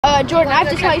Jordan, I have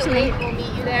to tell you something. We'll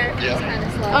meet you there. Yeah. It's kind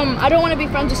of slow. I don't want to be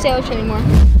friends with Salish anymore.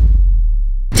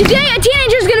 Today, a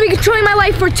teenager is gonna be controlling my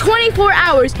life for 24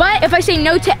 hours. But if I say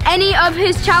no to any of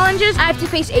his challenges, I have to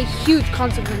face a huge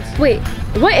consequence. Wait,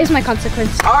 what is my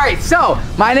consequence? All right, so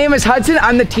my name is Hudson.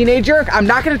 I'm the teenager. I'm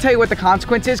not gonna tell you what the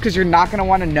consequence is because you're not gonna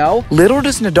wanna know. Little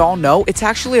does Nidal know, it's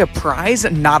actually a prize,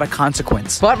 not a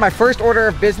consequence. But my first order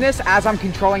of business, as I'm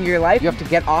controlling your life, you have to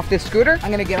get off this scooter. I'm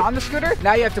gonna get on the scooter.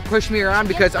 Now you have to push me around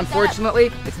because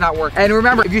unfortunately, it's not working. And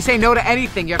remember, if you say no to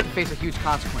anything, you have to face a huge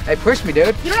consequence. Hey, push me,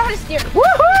 dude. You don't know how to steer.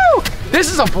 Woohoo!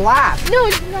 This is a blast. No,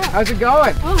 it's not. How's it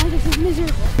going? Oh, this is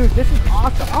miserable. Dude, this is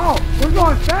awesome. Oh, we're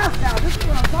going fast now. This is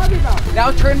what I'm talking about.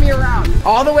 Now turn me around.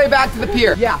 All the way back to the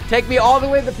pier. Yeah, take me all the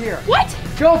way to the pier. What?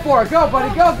 Go for it. Go, buddy.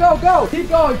 Go, go, go. Keep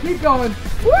going. Keep going.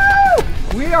 Woo!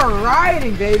 We are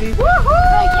riding, baby.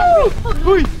 Woohoo!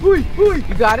 Whoo, whoo, whoo.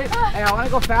 You got it? Hey, I want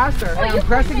to go faster. Hey, I'm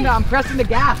pressing the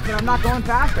gas, but I'm not going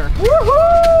faster.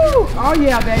 Woohoo! Oh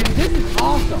yeah, baby. This is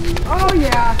awesome. Oh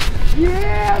yeah.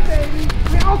 Yeah, baby.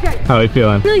 Yeah, okay. How are you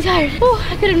feeling? Really tired. Oh,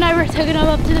 I could have never taken him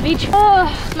up to the beach. Oh,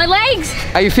 my legs.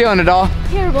 How you feeling at all?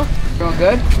 Terrible. Feeling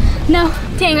good? No,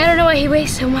 dang, I don't know why he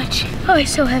weighs so much. Oh,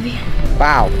 he's so heavy.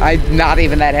 Wow, I'm not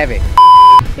even that heavy.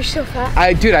 You're so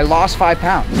fat. Dude, I lost 5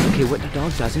 pounds. Okay, what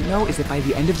Nidal doesn't know is that by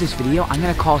the end of this video, I'm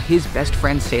gonna call his best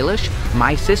friend Salish,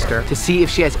 my sister, to see if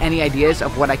she has any ideas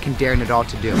of what I can dare Nidal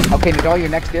to do. Okay, Nidal, your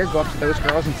next dare, go up to those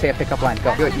girls and say a pickup line.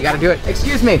 Go, do it, you gotta do it.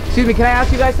 Excuse me, can I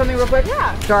ask you guys something real quick?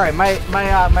 Yeah. Sorry, my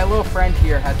little friend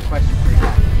here has a question for you.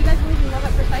 You guys believe in love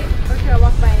at first sight? Or should I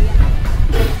walk by again?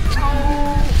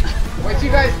 What do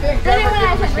you guys think? I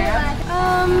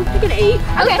think an 8. Okay,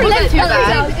 wasn't too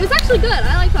bad. It was actually good.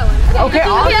 I like that one. Okay,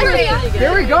 awesome. Yeah.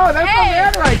 There we go, that's my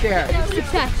man right there.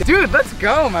 Success. Dude, let's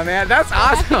go, my man. That's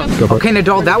awesome. Okay,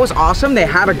 Nidal, that was awesome. They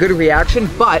had a good reaction,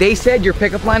 but they said your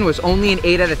pickup line was only an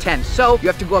 8 out of 10. So you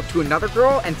have to go up to another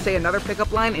girl and say another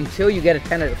pickup line until you get a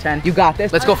 10 out of 10. You got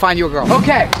this. Let's go find you a girl.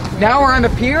 Okay, now we're on the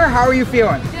pier. How are you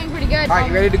feeling? Doing pretty good. All right,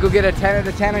 you ready to go get a 10 out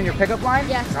of 10 on your pickup line?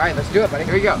 Yes. All right, let's do it, buddy.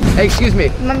 Here we go. Hey, excuse me.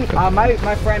 My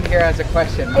friend here has a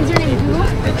question. Is your name Google?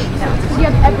 Because you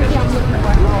have everything I'm looking for.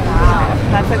 Wow,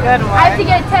 that's a good one. I have to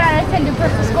get a 10 out of 10 to put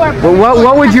the score. Well,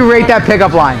 what would you rate that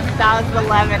pickup line? That was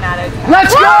 11 out of 10.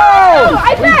 Let's go!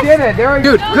 I passed. We did it. There we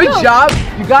go. Dude, good job.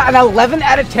 You got an 11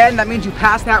 out of 10. That means you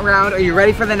passed that round. Are you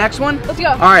ready for the next one? Let's go.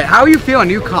 All right, how are you feeling?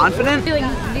 Are you confident? Feeling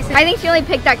decent. I think she only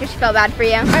picked that because she felt bad for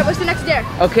you. All right, what's the next dare?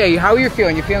 Okay, how are you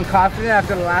feeling? You feeling confident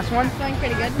after the last one? Feeling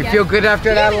pretty good. You feel good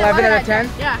after that 11 out of 10?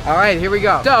 Yeah. All right, here we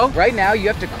go. So, right now, you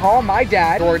have to call my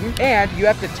dad, Jordan, and you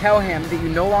have to tell him that you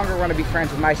no longer want to be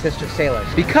friends with my sister, Salish,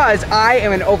 because I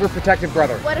am an overprotective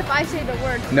brother. What if I say the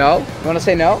word? No? You want to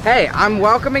say no? Hey, I'm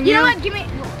welcoming you. You know what? Give me.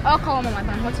 I'll call him on my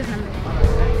phone. What's his number?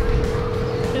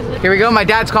 Here we go. My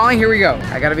dad's calling. Here we go.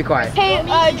 I gotta be quiet. Hey,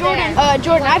 Jordan.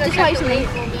 Jordan, I have to tell you something.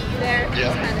 We'll meet you there.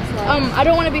 Yeah. It's kind of slow. I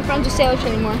don't want to be friends with Salish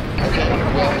anymore. Okay,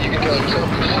 well, you can tell yourself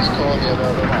she's calling you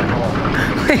another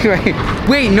line.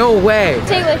 Wait, no way.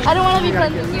 Salish, I don't want to be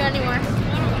friends with you anymore.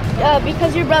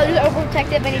 Because your brother's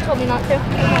overprotective and he told me not to.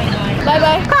 Bye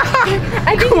bye.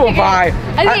 I think Cool, bye.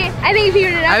 I think he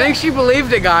figured it out. I think she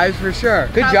believed it, guys, for sure.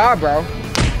 Good job, bro.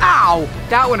 Ow,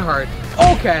 that one hurt.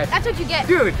 Okay. That's what you get.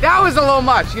 Dude, that was a little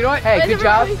much. You know what? Hey, Where's good the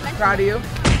job. release? Proud of you.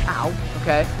 Ow.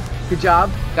 Okay. Good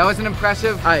job. That was an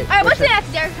impressive. All right, What's the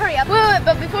next dare? Hurry up. Wait,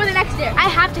 but before the next dare, I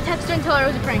have to text her and tell her it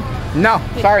was a prank. No,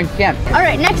 sorry, you can't. All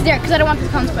right, next dare, because I don't want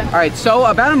this consequence. All right, so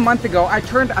about a month ago, I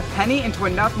turned a penny into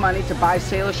enough money to buy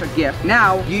Salish a gift.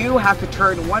 Now, you have to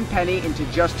turn 1 penny into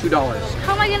just $2.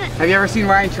 How am I gonna? Have you ever seen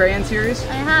Ryan Trahan series?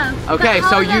 I have. Okay, But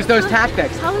how so is use that- those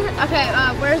tactics. How is it? Okay,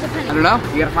 where's the penny? I don't know.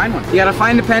 You gotta find one. You gotta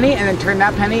find a penny and then turn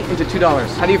that penny into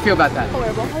 $2. How do you feel about that?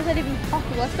 Horrible. How is that even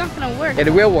possible? It's not gonna work. It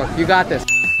will work. You got this.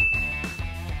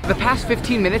 The past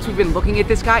 15 minutes we've been looking at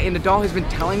this guy and Nidal has been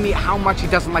telling me how much he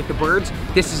doesn't like the birds.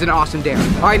 This is an awesome dare.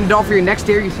 All right, Nidal, for your next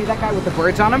dare, you see that guy with the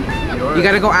birds on him? You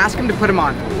gotta go ask him to put him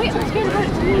on. Wait, I'm scared about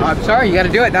it. I'm sorry, you gotta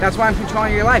do it. That's why I'm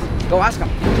controlling your life. Go ask him.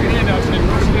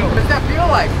 What does that feel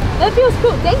like? That feels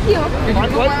cool. Thank you. Did you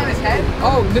put one on his head?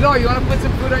 Oh, Nidal, you wanna put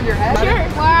some food on your head? Sure.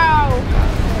 Wow.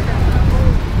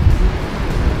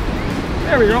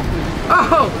 There we go.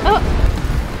 Oh!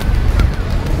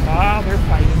 Ah, they're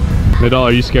fighting. Nidal,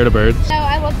 are you scared of birds? No,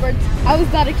 I love birds. I was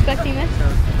not expecting this.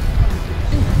 Uh-oh,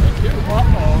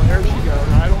 there she goes.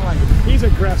 I don't like it. He's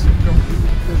aggressive.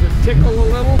 Does it tickle a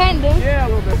little? Kind of. Yeah, a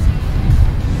little bit.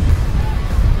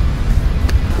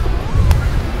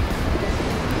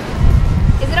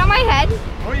 Is it on my head?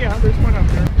 Oh yeah, there's one up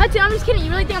there. Hudson, I'm just kidding. You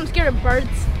really think I'm scared of birds?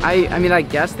 I mean, I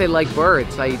guess they like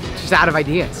birds. I just out of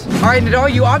ideas. All right,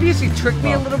 Nidal, you obviously tricked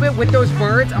me a little bit with those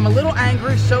birds. I'm a little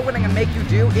angry, so what I'm gonna make you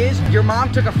do is your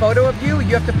mom took a photo of you.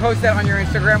 You have to post that on your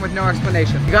Instagram with no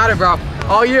explanation. You got it, bro.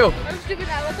 All you. I'm stupid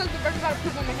now. Looks like the bird's about to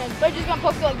poop on my head. But I'm just gonna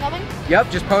post it like nothing?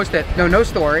 Yep, just post it. No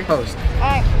story. Post.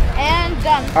 Alright, and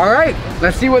done. All right,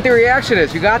 let's see what the reaction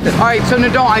is. You got this. All right, so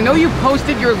Nidal, I know you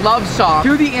posted your love song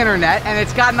to the internet, and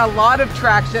it's gotten a lot of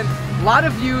traction, a lot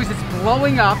of views. It's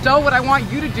blowing up. So what I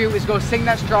want you to do is go sing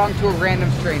that song to a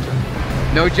random stranger.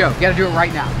 No joke. You gotta do it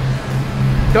right now.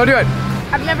 Go do it.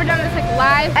 I've never done this like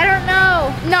live. I don't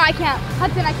know. No, I can't.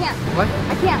 Hudson, I can't. What?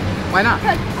 I can't. Why not?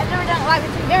 Because I've never done it live.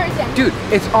 It's embarrassing. Dude,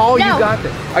 it's all No. you got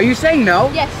this. Are you saying no?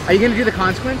 Yes. Are you gonna do the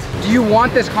consequence? Do you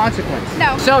want this consequence?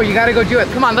 No. So you gotta go do it.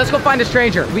 Come on, let's go find a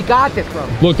stranger. We got this, bro.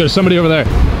 Look, there's somebody over there.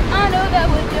 I know that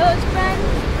we're just friends,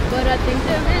 but I think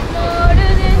there is more to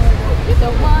this. Just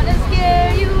don't want to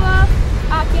scare you off.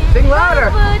 I can't Sing louder.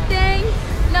 help but think.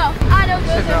 No, I know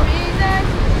there's a reason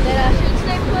that I should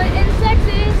stay put in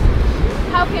Texas.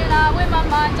 How can I when my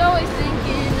mind's always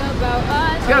thinking about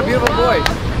us? He's got a beautiful voice.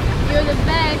 You're the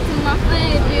bag to my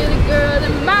flip, you're the girl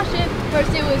in my ship.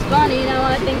 First it was funny, now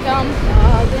I think I'm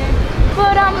starving.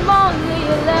 But I'm only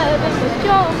 11, but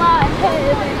you're my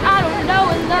heaven. I don't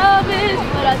know what love is,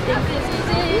 but I think this is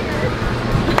it.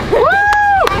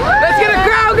 Let's get a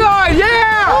crowd going,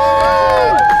 yeah!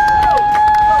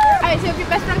 Alright, so if your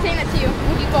best friend's saying that to you,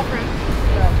 would you fall for him?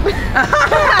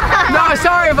 No,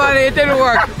 sorry, buddy, it didn't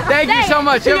work. Thank you so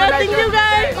much. You Have a got nice the new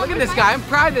day. guy. Look at this guy. I'm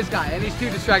proud of this guy, and he's too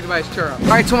distracted by his churro. All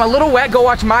right, so I'm a little wet. Go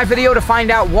watch my video to find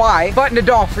out why. But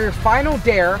Nidal, for your final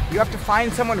dare, you have to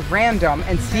find someone random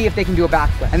and see if they can do a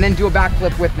backflip, and then do a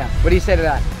backflip with them. What do you say to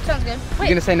that? Sounds good. You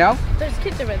gonna say no? There's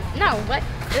kids over there. No, what?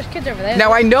 There's kids over there.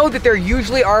 Now I know that there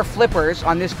usually are flippers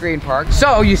on this green park.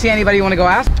 So you see anybody you want to go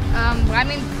ask? I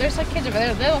mean, there's like kids over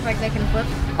there. They look like they can flip.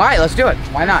 All right, let's do it.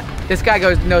 Why not? This guy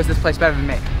knows this place better than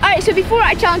me. Alright, so before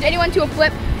I challenge anyone to a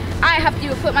flip, I have to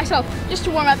do a flip myself, just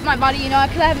to warm up my body, you know,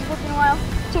 because I haven't flipped in a while.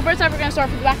 So first off, we're gonna start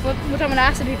with the back flip, which I'm gonna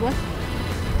ask the people.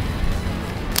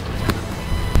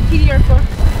 TDR floor.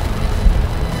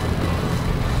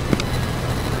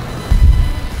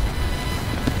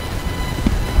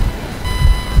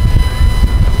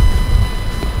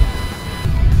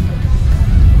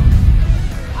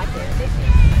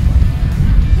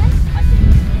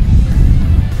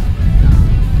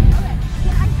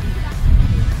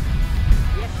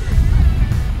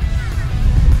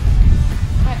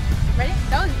 Ready?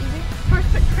 That was easy. First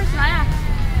person I asked.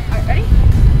 Alright, ready?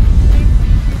 3,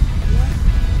 2,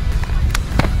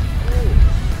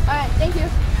 1. Alright, thank you.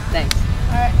 Thanks.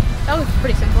 Alright, that was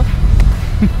pretty simple.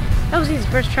 That was easy,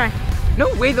 first try. No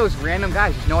way those random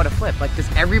guys just know how to flip. Like, does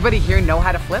everybody here know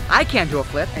how to flip? I can't do a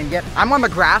flip, and yet I'm on the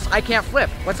grass, I can't flip.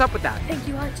 What's up with that? Thank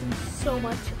you, Hudson, so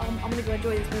much. I'm gonna go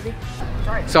enjoy this movie.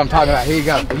 So I'm talking about, here you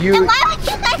go. And why would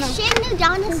you guys ship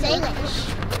Nidal to Salish?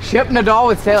 Ship Nidal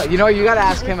with Taylor. You know, you gotta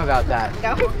ask him about that.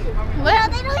 Well,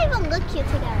 they don't even look cute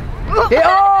together.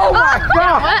 Oh my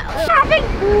god! What? Shopping!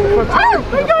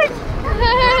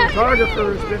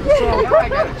 Photographers didn't solve Now I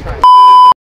gotta try.